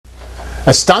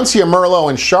Estancia Merlot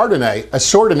and Chardonnay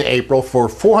assorted in April for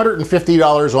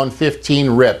 $450 on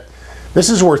 15 RIP. This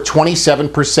is worth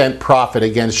 27% profit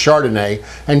against Chardonnay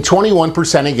and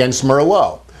 21% against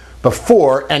Merlot,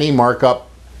 before any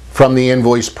markup from the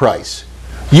invoice price.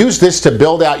 Use this to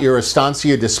build out your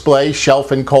Estancia display,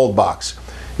 shelf, and cold box.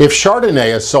 If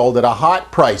Chardonnay is sold at a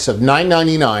hot price of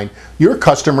 $9.99, your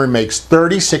customer makes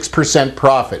 36%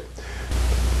 profit.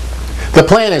 The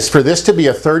plan is for this to be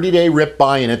a 30-day RIP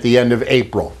buy-in at the end of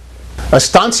April.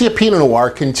 Estancia Pinot Noir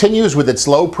continues with its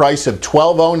low price of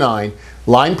 $12.09,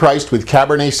 line priced with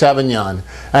Cabernet Sauvignon,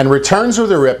 and returns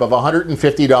with a RIP of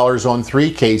 $150 on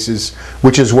 3 cases,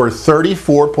 which is worth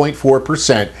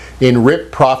 34.4% in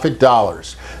RIP profit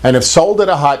dollars. And if sold at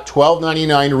a hot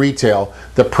 $12.99 retail,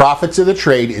 the profits of the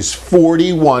trade is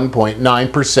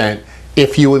 41.9%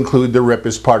 if you include the RIP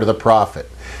as part of the profit.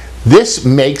 This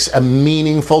makes a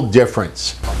meaningful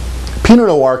difference. Pinot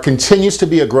Noir continues to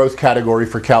be a growth category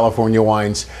for California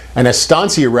wines, and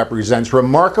Estancia represents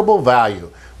remarkable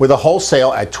value, with a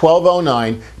wholesale at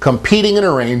 $12.09 competing in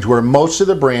a range where most of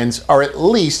the brands are at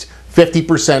least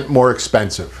 50% more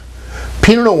expensive.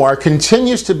 Pinot Noir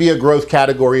continues to be a growth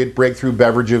category at Breakthrough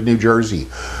Beverage of New Jersey.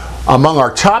 Among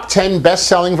our top 10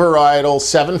 best-selling varietal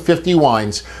 750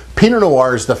 wines, Pinot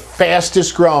Noir is the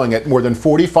fastest growing at more than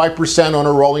 45% on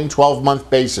a rolling 12-month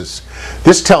basis.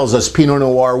 This tells us Pinot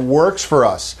Noir works for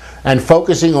us, and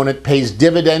focusing on it pays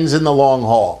dividends in the long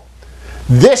haul.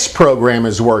 This program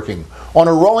is working. On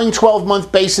a rolling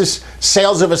 12-month basis,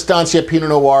 sales of Estancia Pinot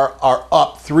Noir are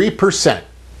up 3%.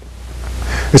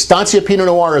 Estancia Pinot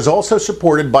Noir is also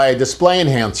supported by a display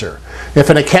enhancer. If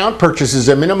an account purchases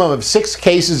a minimum of 6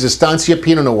 cases Estancia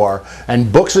Pinot Noir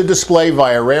and books a display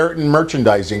via Raritan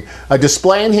Merchandising, a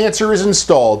display enhancer is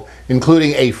installed,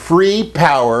 including a free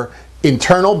power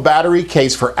internal battery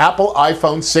case for Apple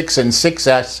iPhone 6 and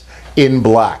 6S in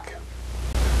black.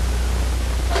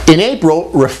 In April,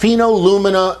 Ruffino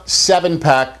Lumina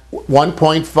 7-pack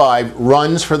 1.5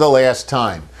 runs for the last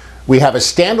time. We have a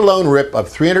standalone RIP of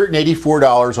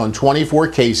 $384 on 24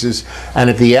 cases, and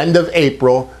at the end of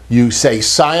April, you say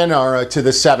sayonara to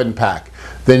the 7-pack.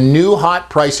 The new hot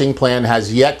pricing plan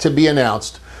has yet to be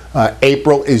announced.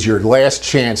 April is your last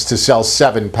chance to sell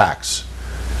 7-packs.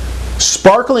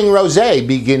 Sparkling Rosé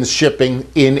begins shipping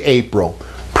in April.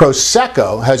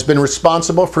 Prosecco has been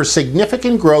responsible for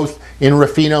significant growth in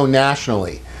Ruffino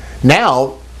nationally.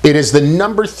 Now, it is the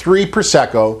number 3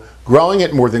 Prosecco, growing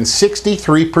at more than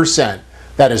 63%.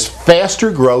 That is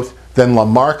faster growth than La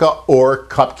Marca or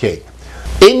Cupcake.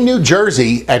 In New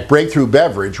Jersey, at Breakthrough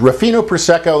Beverage, Ruffino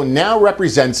Prosecco now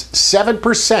represents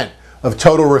 7% of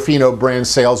total Ruffino brand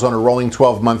sales on a rolling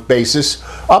 12-month basis,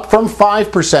 up from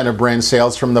 5% of brand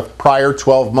sales from the prior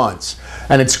 12 months.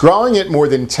 And it's growing at more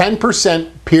than 10%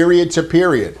 period to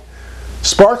period.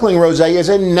 Sparkling Rosé is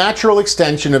a natural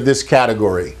extension of this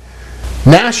category.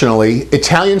 Nationally,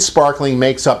 Italian sparkling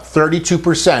makes up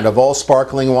 32% of all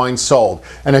sparkling wines sold,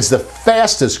 and is the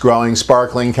fastest growing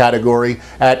sparkling category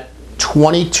at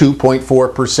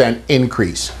 22.4%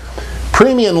 increase.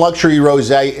 Premium luxury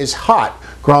rosé is hot,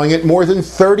 growing at more than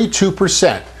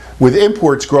 32%, with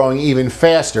imports growing even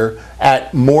faster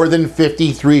at more than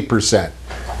 53%.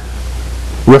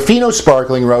 Ruffino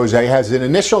Sparkling Rosé has an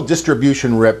initial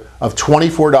distribution RIP of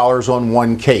 $24 on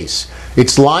 1 case.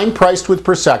 It's line priced with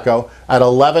Prosecco at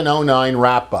 $11.09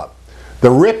 wrap-up.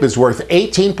 The RIP is worth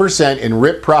 18% in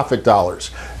RIP profit dollars,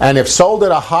 and if sold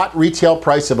at a hot retail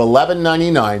price of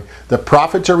 $11.99, the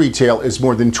profit to retail is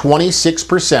more than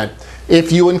 26%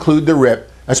 if you include the RIP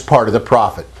as part of the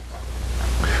profit.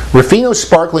 Ruffino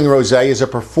Sparkling Rosé is a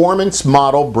performance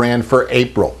model brand for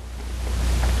April.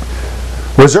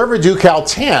 Reserva Ducal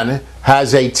Tan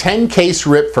has a 10-case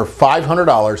RIP for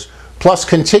 $500, plus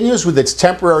continues with its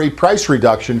temporary price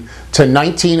reduction to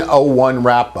 $19.01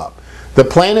 wrap-up. The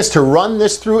plan is to run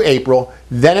this through April,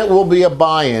 then it will be a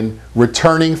buy-in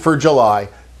returning for July.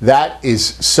 That is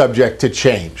subject to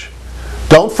change.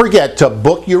 Don't forget to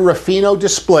book your Ruffino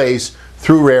displays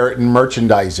through Raritan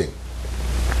Merchandising.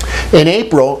 In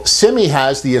April, Simi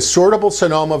has the assortable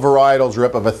Sonoma varietals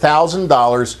RIP of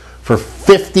 $1,000 for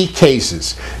 50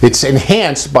 cases. It's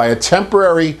enhanced by a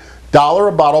temporary $1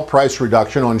 a bottle price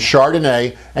reduction on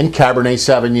Chardonnay and Cabernet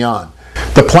Sauvignon.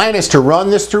 The plan is to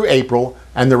run this through April,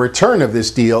 and the return of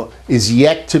this deal is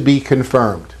yet to be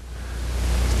confirmed.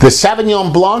 The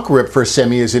Sauvignon Blanc RIP for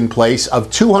Simi is in place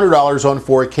of $200 on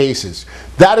 4 cases.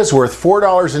 That is worth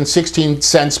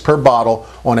 $4.16 per bottle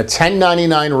on a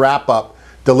 $10.99 wrap-up,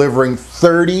 delivering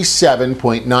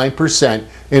 37.9%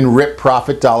 in RIP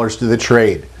profit dollars to the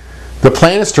trade. The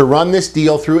plan is to run this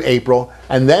deal through April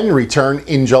and then return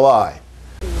in July.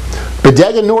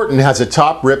 Bodega Norton has a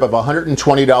top rip of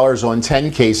 $120 on 10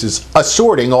 cases,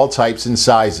 assorting all types and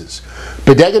sizes.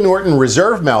 Bodega Norton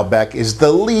Reserve Malbec is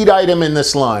the lead item in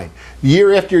this line,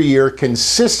 year after year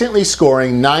consistently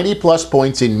scoring 90-plus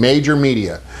points in major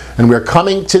media. And we're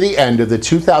coming to the end of the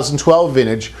 2012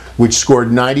 vintage, which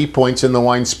scored 90 points in the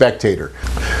Wine Spectator.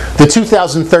 The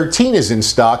 2013 is in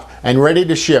stock and ready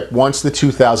to ship once the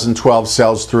 2012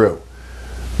 sells through.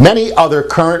 Many other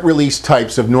current release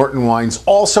types of Norton wines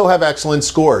also have excellent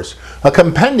scores. A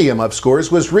compendium of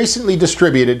scores was recently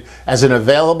distributed as an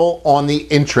available on the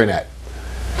intranet.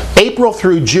 April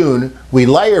through June, we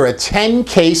layer a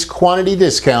 10-case quantity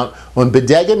discount on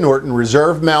Bodega Norton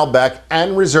Reserve Malbec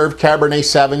and Reserve Cabernet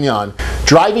Sauvignon,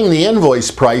 driving the invoice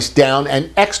price down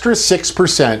an extra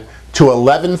 6% to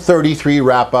 $11.33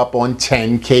 wrap-up on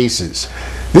 10 cases.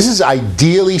 This is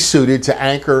ideally suited to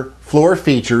anchor floor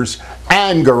features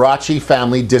and Garachi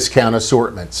family discount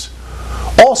assortments.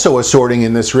 Also assorting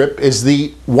in this rip is the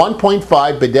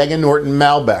 1.5 Bodega Norton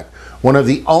Malbec, one of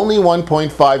the only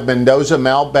 1.5 Mendoza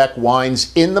Malbec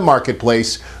wines in the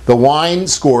marketplace. The wine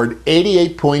scored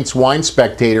 88 points Wine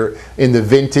Spectator in the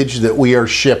vintage that we are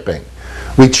shipping.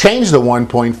 We changed the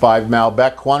 1.5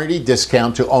 Malbec quantity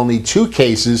discount to only 2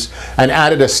 cases and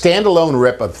added a standalone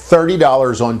rip of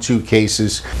 $30 on 2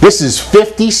 cases. This is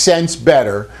 50 cents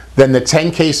better than the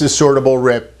 10-case assortable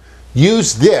rip.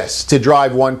 Use this to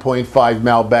drive 1.5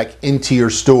 Malbec into your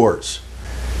stores.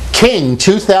 King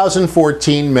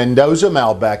 2014 Mendoza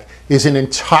Malbec is an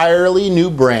entirely new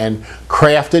brand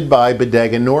crafted by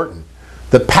Bodega Norton.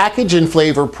 The package and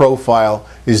flavor profile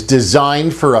is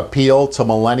designed for appeal to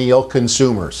millennial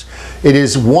consumers. It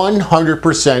is 100%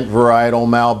 varietal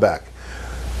Malbec.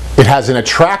 It has an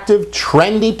attractive,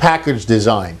 trendy package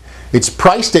design. It's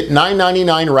priced at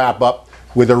 $9.99 wrap-up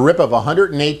with a rip of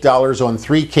 $108 on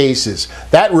 3 cases.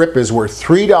 That rip is worth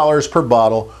 $3 per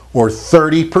bottle, or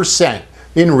 30%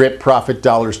 in rip profit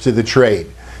dollars to the trade.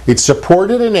 It's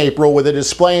supported in April with a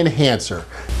display enhancer.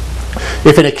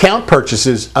 If an account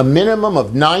purchases a minimum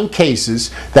of 9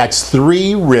 cases, that's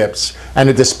 3 rips, and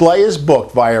a display is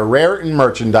booked via Raritan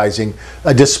Merchandising,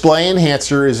 a display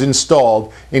enhancer is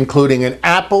installed, including an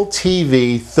Apple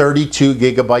TV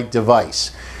 32GB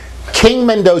device. King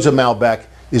Mendoza Malbec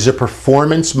is a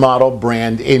performance model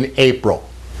brand in April.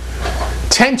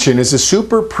 Tension is a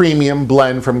super premium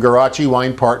blend from Garachi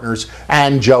Wine Partners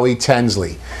and Joey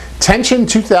Tensley. Tension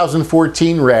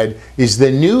 2014 Red is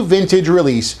the new vintage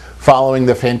release following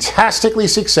the fantastically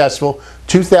successful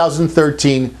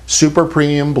 2013 super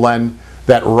premium blend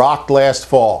that rocked last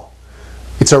fall.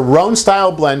 It's a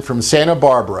Rhone-style blend from Santa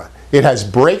Barbara. It has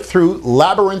breakthrough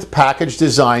labyrinth package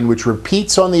design which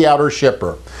repeats on the outer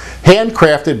shipper.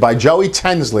 Handcrafted by Joey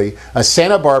Tensley, a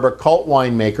Santa Barbara cult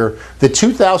winemaker, the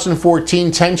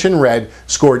 2014 Tension Red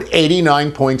scored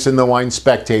 89 points in the Wine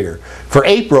Spectator. For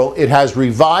April, it has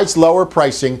revised lower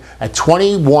pricing at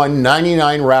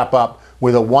 $21.99 wrap-up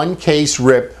with a 1-case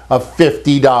rip of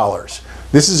 $50.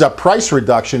 This is a price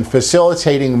reduction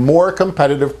facilitating more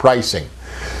competitive pricing.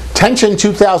 Tension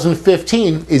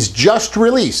 2015 is just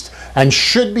released and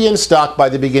should be in stock by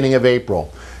the beginning of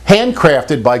April.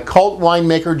 Handcrafted by cult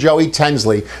winemaker Joey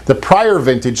Tensley, the prior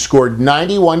vintage scored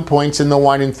 91 points in the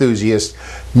Wine Enthusiast,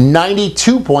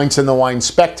 92 points in the Wine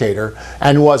Spectator,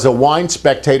 and was a Wine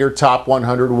Spectator Top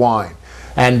 100 wine.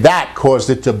 And that caused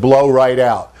it to blow right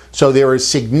out. So there is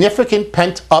significant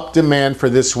pent-up demand for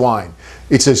this wine.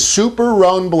 It's a super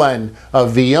Rhone blend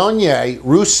of Viognier,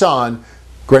 Roussanne,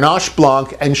 Grenache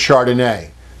Blanc, and Chardonnay.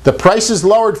 The price is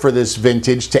lowered for this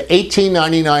vintage to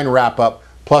 $18.99 wrap-up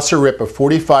plus a rip of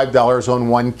 $45 on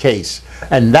 1 case,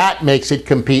 and that makes it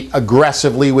compete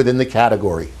aggressively within the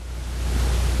category.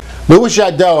 Louis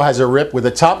Jadot has a rip with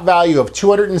a top value of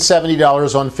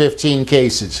 $270 on 15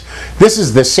 cases. This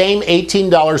is the same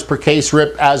 $18 per case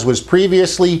rip as was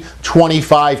previously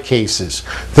 25 cases.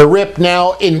 The rip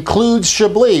now includes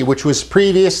Chablis, which was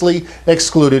previously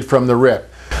excluded from the rip.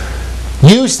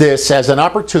 Use this as an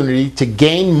opportunity to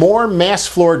gain more mass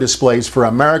floor displays for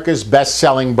America's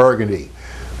best-selling Burgundy.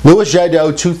 Louis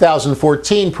Jadot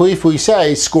 2014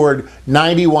 Puy scored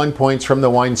 91 points from the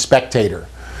Wine Spectator.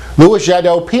 Louis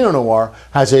Jadot Pinot Noir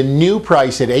has a new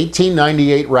price at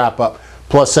 $18.98 wrap-up,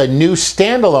 plus a new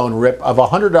standalone rip of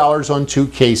 $100 on 2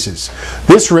 cases.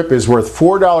 This rip is worth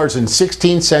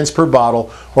 $4.16 per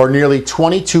bottle, or nearly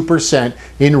 22%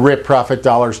 in rip profit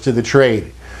dollars to the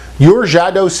trade. Your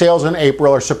Jadot sales in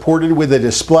April are supported with a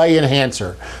display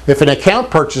enhancer. If an account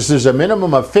purchases a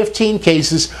minimum of 15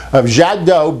 cases of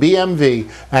Jadot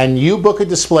BMV and you book a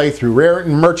display through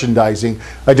Raritan Merchandising,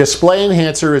 a display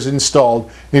enhancer is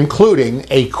installed, including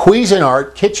a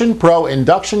Cuisinart Kitchen Pro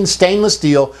induction stainless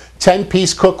steel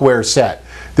 10-piece cookware set.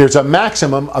 There's a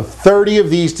maximum of 30 of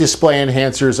these display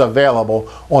enhancers available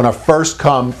on a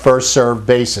first-come, first-served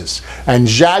basis. And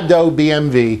Jadot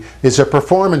BMV is a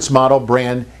performance model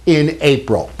brand in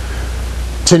April.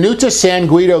 Tenuta San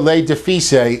Guido Le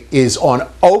Difficile is on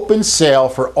open sale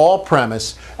for all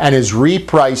premise and is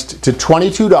repriced to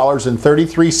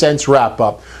 $22.33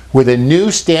 wrap-up with a new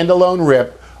standalone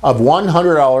rip of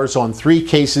 $100 on 3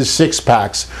 cases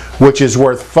 6-packs, which is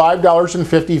worth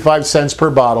 $5.55 per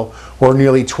bottle, or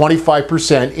nearly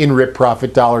 25% in rip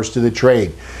profit dollars to the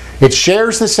trade. It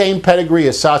shares the same pedigree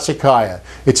as Sassicaia.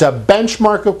 It's a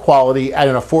benchmark of quality at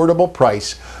an affordable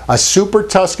price, a super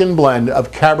Tuscan blend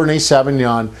of Cabernet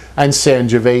Sauvignon and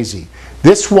Sangiovese.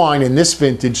 This wine in this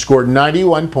vintage scored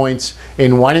 91 points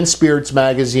in Wine and Spirits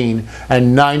magazine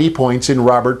and 90 points in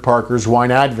Robert Parker's Wine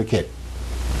Advocate.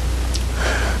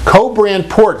 Co-brand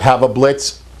port have a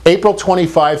blitz April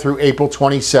 25 through April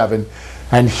 27,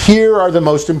 and here are the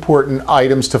most important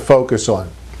items to focus on.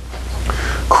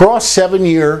 Cross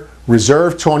 7-year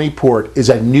Reserve Tawny Port is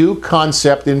a new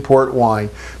concept in port wine,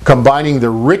 combining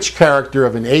the rich character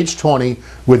of an aged tawny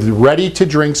with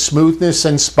ready-to-drink smoothness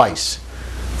and spice.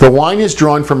 The wine is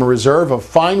drawn from a reserve of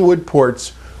fine wood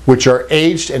ports, which are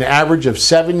aged an average of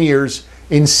 7 years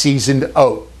in seasoned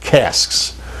oak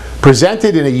casks.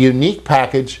 Presented in a unique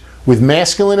package with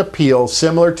masculine appeal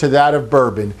similar to that of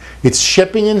bourbon, it's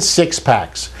shipping in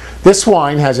 6-packs. This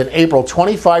wine has an April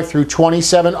 25 through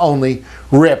 27 only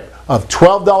rip of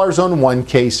 $12 on 1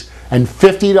 case and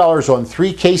 $50 on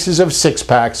 3 cases of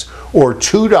 6-packs, or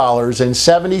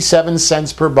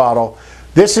 $2.77 per bottle.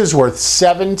 This is worth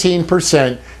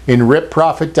 17% in rip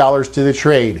profit dollars to the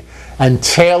trade, and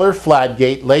Taylor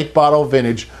Fladgate late bottle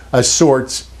vintage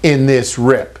assorts in this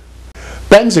rip.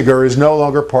 Benziger is no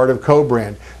longer part of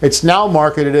co-brand. It's now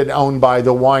marketed and owned by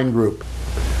the Wine Group.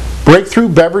 Breakthrough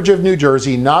Beverage of New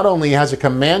Jersey not only has a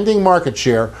commanding market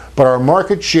share, but our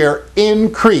market share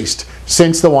increased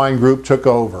since the Wine Group took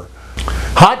over.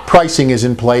 Hot pricing is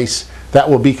in place that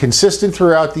will be consistent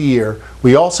throughout the year.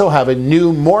 We also have a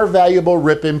new, more valuable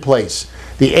rip in place.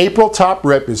 The April top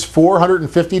rip is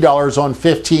 $450 on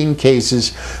 15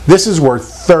 cases. This is worth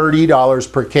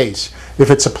 $30 per case. If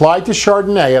it's applied to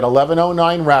Chardonnay at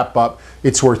 $11.09 wrap-up,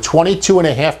 it's worth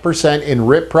 22.5% in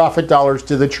rip profit dollars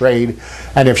to the trade.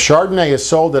 And if Chardonnay is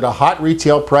sold at a hot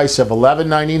retail price of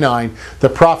 $11.99, the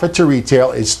profit to retail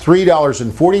is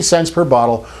 $3.40 per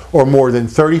bottle, or more than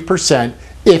 30%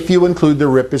 if you include the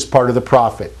rip as part of the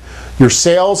profit. Your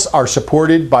sales are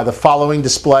supported by the following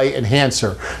display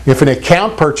enhancer. If an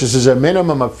account purchases a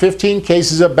minimum of 15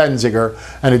 cases of Benziger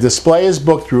and a display is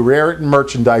booked through Raritan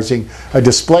Merchandising, a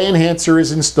display enhancer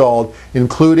is installed,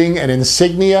 including an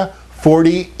Insignia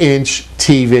 40-inch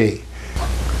TV.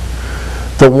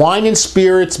 The Wine and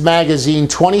Spirits magazine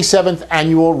 27th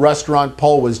annual restaurant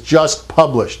poll was just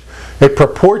published. It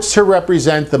purports to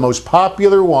represent the most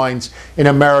popular wines in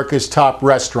America's top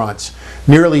restaurants.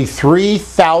 Nearly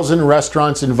 3,000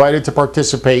 restaurants invited to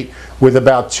participate, with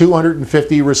about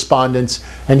 250 respondents,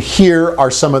 and here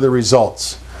are some of the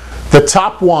results. The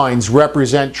top wines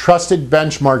represent trusted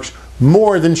benchmarks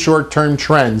more than short-term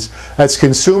trends, as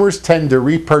consumers tend to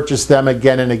repurchase them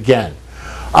again and again.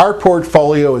 Our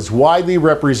portfolio is widely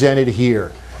represented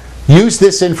here. Use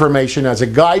this information as a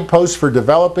guidepost for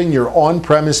developing your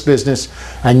on-premise business,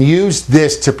 and use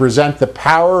this to present the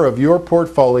power of your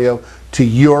portfolio to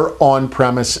your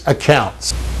on-premise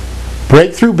accounts.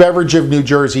 Breakthrough Beverage of New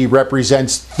Jersey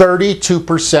represents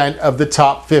 32% of the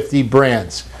top 50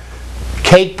 brands.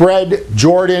 Cakebread,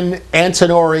 Jordan,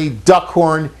 Antinori,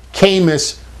 Duckhorn,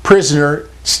 Caymus, Prisoner,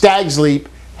 Stag's Leap,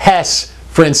 Hess,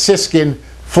 Franciscan,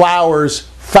 Flowers,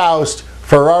 Faust,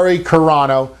 Ferrari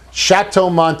Carano, Chateau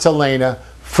Montelena,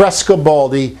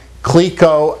 Frescobaldi,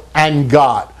 Cliquot, and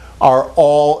Gott are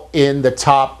all in the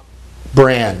top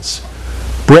brands.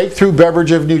 Breakthrough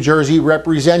Beverage of New Jersey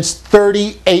represents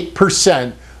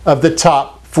 38% of the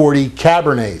top 40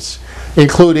 Cabernets,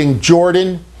 including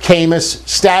Jordan, Caymus,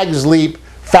 Stag's Leap,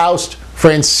 Faust,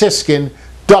 Franciscan,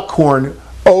 Duckhorn,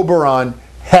 Oberon,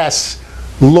 Hess,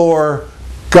 Lohr,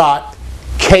 Gott,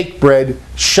 Cakebread,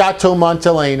 Chateau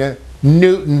Montelena,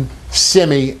 Newton,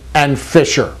 Simi, and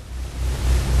Fisher.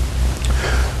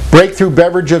 Breakthrough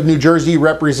Beverage of New Jersey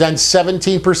represents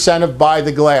 17% of By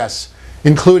the Glass,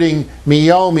 including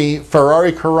Meiomi,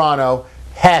 Ferrari Carano,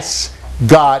 Hess,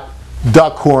 Gott,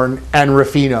 Duckhorn, and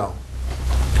Ruffino.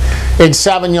 In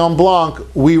Sauvignon Blanc,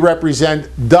 we represent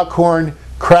Duckhorn,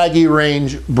 Craggy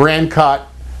Range, Brancott,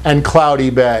 and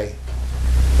Cloudy Bay.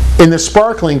 In the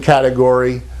sparkling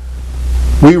category,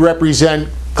 we represent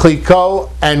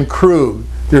Clicquot and Krug.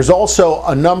 There's also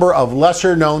a number of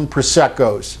lesser-known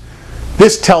Proseccos.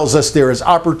 This tells us there is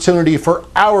opportunity for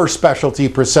our specialty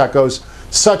Proseccos,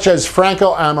 such as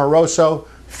Franco Amoroso,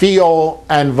 Fiole,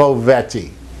 and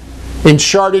Vovetti. In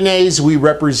Chardonnays, we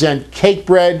represent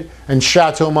Cakebread and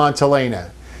Chateau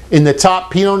Montelena. In the top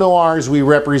Pinot Noirs, we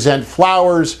represent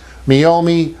Flowers,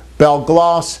 Meiomi,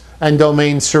 Belglas, and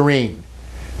Domaine Serene.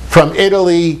 From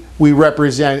Italy, we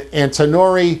represent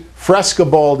Antinori,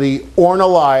 Frescobaldi,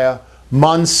 Ornellaia,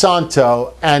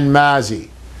 Monsanto, and Mazzi.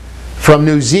 From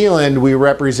New Zealand, we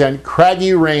represent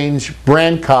Craggy Range,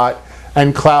 Brancott,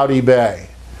 and Cloudy Bay.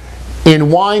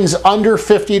 In wines under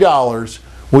 $50,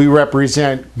 we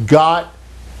represent Gott,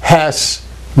 Hess,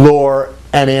 Lohr,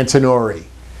 and Antinori.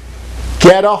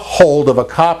 Get a hold of a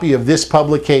copy of this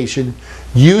publication.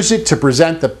 Use it to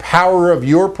present the power of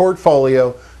your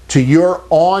portfolio to your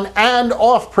on and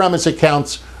off-premise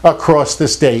accounts across the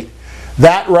state.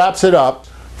 That wraps it up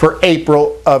for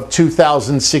April of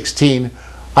 2016.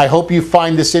 I hope you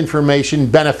find this information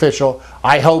beneficial.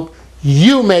 I hope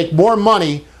you make more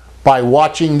money by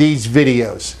watching these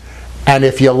videos. And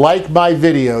if you like my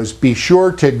videos, be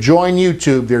sure to join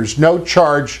YouTube. There's no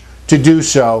charge to do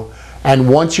so. And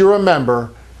once you're a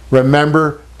member,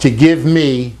 remember to give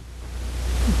me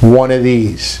one of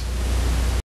these.